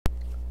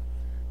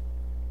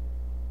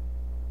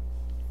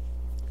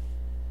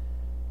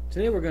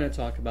Today we're going to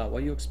talk about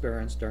what you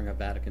experience during a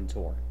Vatican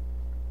tour.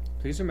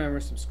 Please remember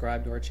to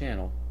subscribe to our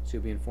channel so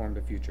you'll be informed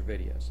of future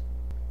videos.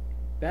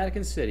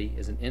 Vatican City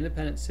is an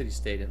independent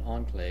city-state and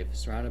enclave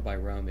surrounded by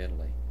Rome,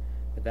 Italy.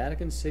 The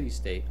Vatican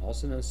City-State,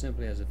 also known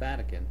simply as the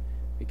Vatican,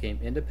 became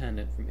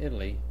independent from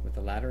Italy with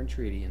the Lateran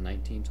Treaty in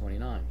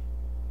 1929.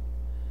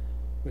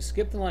 With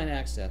skip-the-line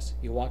access,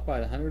 you'll walk by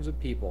the hundreds of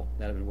people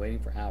that have been waiting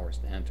for hours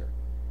to enter.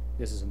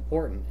 This is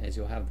important as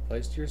you'll have the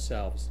place to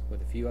yourselves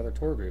with a few other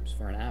tour groups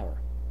for an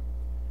hour.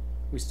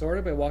 We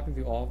started by walking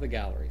through all of the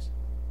galleries.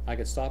 I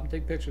could stop and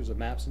take pictures of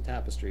maps and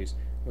tapestries,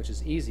 which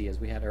is easy as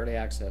we had early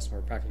access and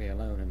were practically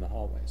alone in the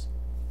hallways.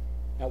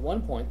 At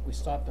one point, we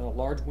stopped at a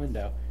large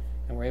window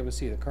and were able to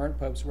see the current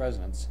Pope's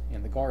residence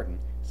in the garden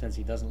since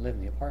he doesn't live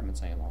in the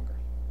apartments any longer.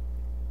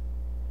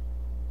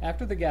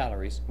 After the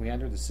galleries, we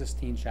entered the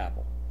Sistine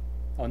Chapel.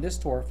 On this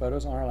tour,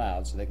 photos aren't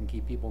allowed so they can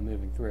keep people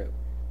moving through,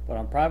 but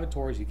on private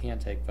tours you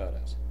can't take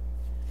photos.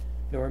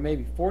 There were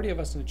maybe 40 of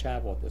us in the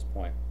chapel at this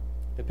point.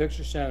 The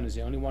picture shown is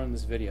the only one in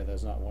this video that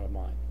is not one of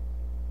mine.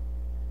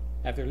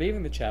 After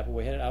leaving the chapel,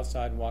 we headed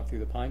outside and walked through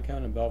the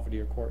Pinecone and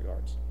Belvedere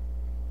courtyards.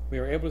 We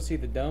were able to see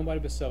the dome by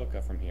the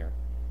Basilica from here.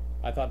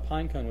 I thought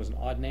Pinecone was an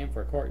odd name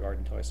for a courtyard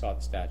until I saw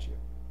the statue.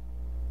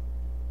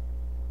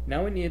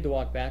 Now we needed to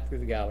walk back through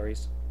the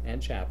galleries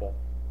and chapel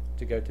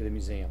to go to the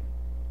museum.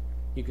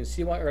 You can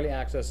see why early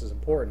access is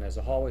important as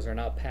the hallways are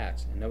now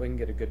packed and no one can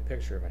get a good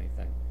picture of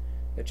anything.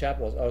 The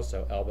chapel is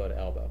also elbow to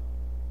elbow.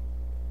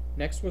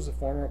 Next was the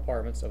former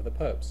apartments of the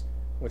popes,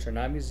 which are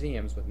now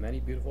museums with many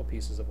beautiful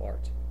pieces of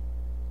art.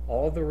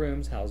 All of the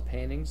rooms house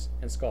paintings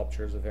and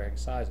sculptures of varying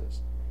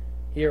sizes.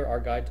 Here our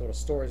guide told us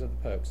stories of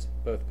the popes,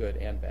 both good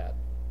and bad.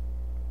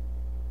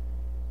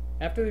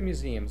 After the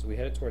museums, we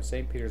headed towards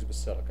St. Peter's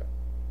Basilica.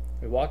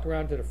 We walked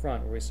around to the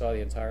front where we saw the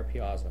entire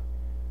piazza.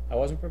 I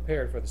wasn't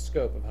prepared for the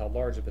scope of how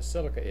large a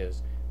basilica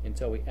is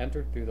until we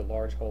entered through the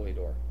large holy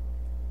door.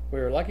 We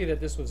were lucky that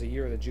this was the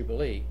year of the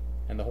Jubilee,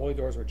 and the holy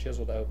doors were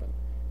chiseled open.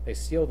 They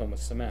sealed them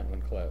with cement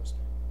when closed.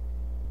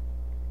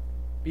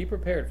 Be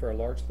prepared for a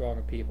large throng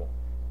of people.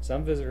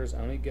 Some visitors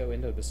only go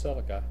into the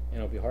basilica, and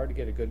it'll be hard to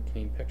get a good,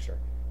 clean picture.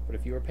 But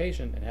if you are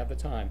patient and have the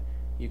time,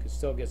 you can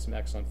still get some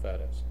excellent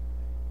photos.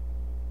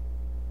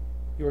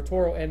 Your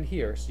tour will end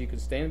here, so you can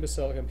stay in the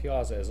Basilica and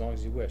Piazza as long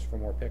as you wish for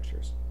more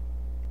pictures.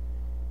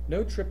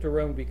 No trip to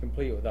Rome would be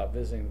complete without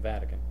visiting the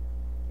Vatican.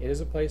 It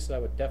is a place that I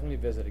would definitely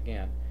visit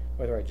again.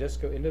 Whether I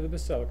just go into the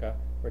Basilica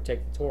or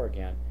take the tour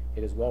again,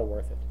 it is well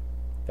worth it.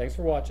 Thanks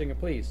for watching, and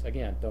please,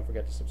 again, don't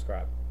forget to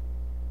subscribe.